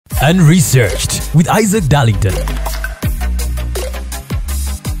UnResearched with Isaac Darlington.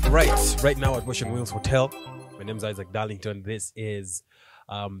 Right now at Ocean Wheels Hotel. My name is Isaac Darlington. This is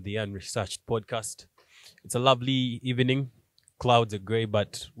the UnResearched podcast. It's a lovely evening. Clouds are grey,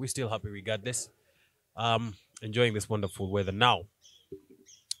 but we're still happy regardless. Enjoying this wonderful weather now.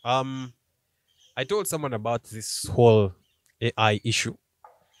 I told someone about this whole AI issue.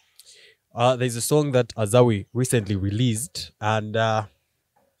 There's a song that Azawi recently released, and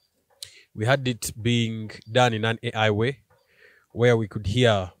we had it being done in an AI way, where we could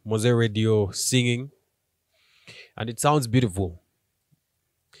hear Mose Radio singing, and it sounds beautiful.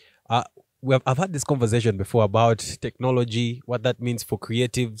 I've had this conversation before about technology, what that means for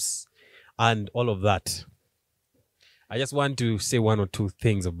creatives, and all of that. I just want to say one or two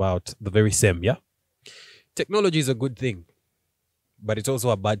things about the very same, yeah? Technology is a good thing, but it's also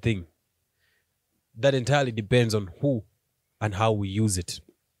a bad thing. That entirely depends on who and how we use it.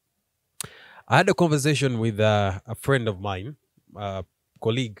 I had a conversation with a friend of mine, a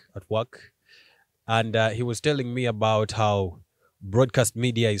colleague at work, and he was telling me about how broadcast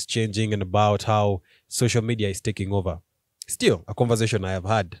media is changing and about how social media is taking over. Still, a conversation I have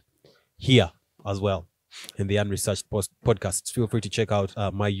had here as well in the UnResearched podcasts. Feel free to check out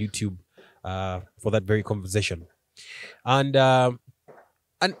my YouTube for that very conversation. And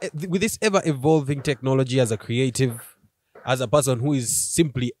with this ever-evolving technology, as a creative, as a person who is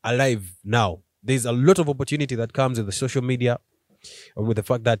simply alive now, there's a lot of opportunity that comes with the social media, or with the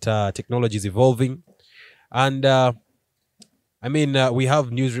fact that technology is evolving. And we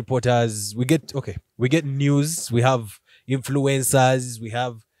have news reporters, we get news, we have influencers, we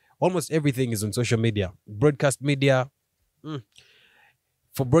have almost everything is on social media. Broadcast media,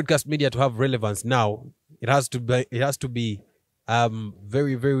 for broadcast media to have relevance now, it has to be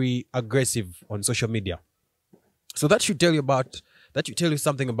very, very aggressive on social media. So that should tell you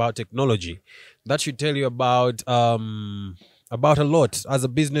something about technology. That should tell you about a lot as a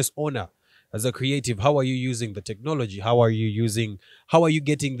business owner, as a creative. How are you using the technology? How are you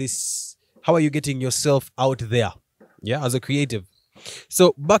getting yourself out there? Yeah, as a creative.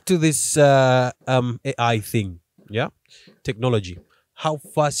 So back to this AI thing. Yeah, technology. How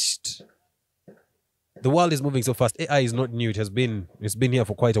fast the world is moving so fast. AI is not new. It's been here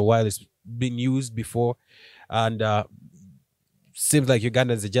for quite a while. It's been used before, and seems like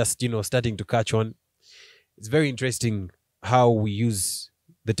Ugandans are just starting to catch on. It's very interesting how we use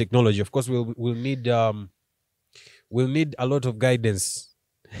the technology. Of course, we'll need a lot of guidance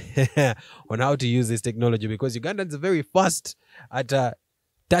on how to use this technology, because Ugandans are very fast at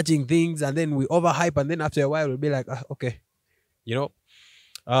touching things, and then we overhype, and then after a while we'll be like, okay,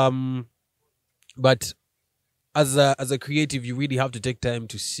 but as a creative, you really have to take time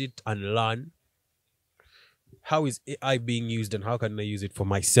to sit and learn. How is AI being used, and how can I use it for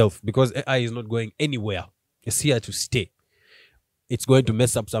myself? Because AI is not going anywhere. It's here to stay. It's going to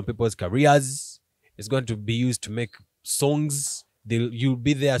mess up some people's careers. It's going to be used to make songs. You'll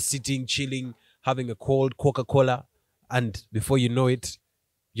be there sitting, chilling, having a cold Coca-Cola, and before you know it,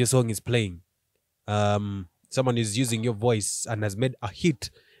 your song is playing. Someone is using your voice and has made a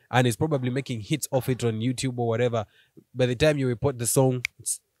hit, and is probably making hits off it on YouTube or whatever. By the time you report the song,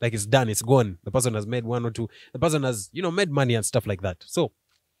 it's done, it's gone. The person has made one or two. The person has, made money and stuff like that. So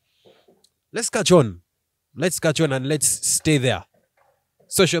let's catch on. And let's stay there.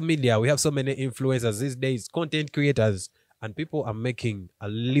 Social media, we have so many influencers these days, content creators, and people are making a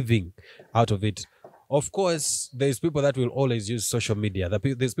living out of it. Of course, there's people that will always use social media.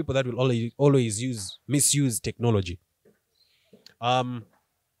 There's people that will always misuse technology.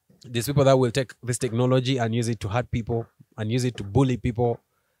 There's people that will take this technology and use it to hurt people, and use it to bully people,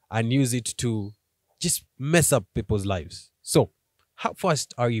 and use it to just mess up people's lives. So, how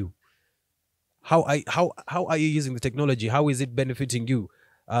fast are you? How are you using the technology? How is it benefiting you?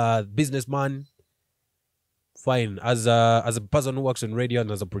 Businessman, fine. As a person who works on radio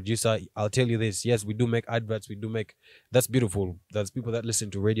and as a producer, I'll tell you this. Yes, we do make adverts. That's beautiful. There's people that listen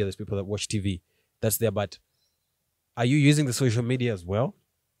to radio. There's people that watch TV. That's there. But are you using the social media as well?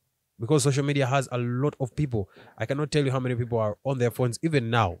 Because social media has a lot of people. I cannot tell you how many people are on their phones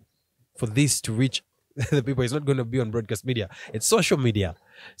even now. For this to reach the people, it's not going to be on broadcast media. It's social media.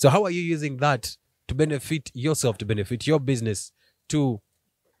 So how are you using that to benefit yourself, to benefit your business,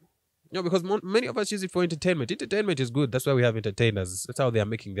 because many of us use it for entertainment. Entertainment is good. That's why we have entertainers. That's how they are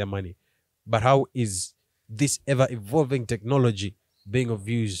making their money. But how is this ever-evolving technology being of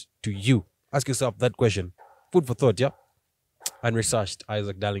use to you? Ask yourself that question. Food for thought, yeah? UnResearched,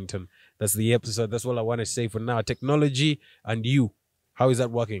 Isaac Darlington. That's the episode. That's all I want to say for now. Technology and you. How is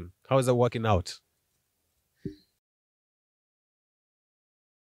that working? How is that working out?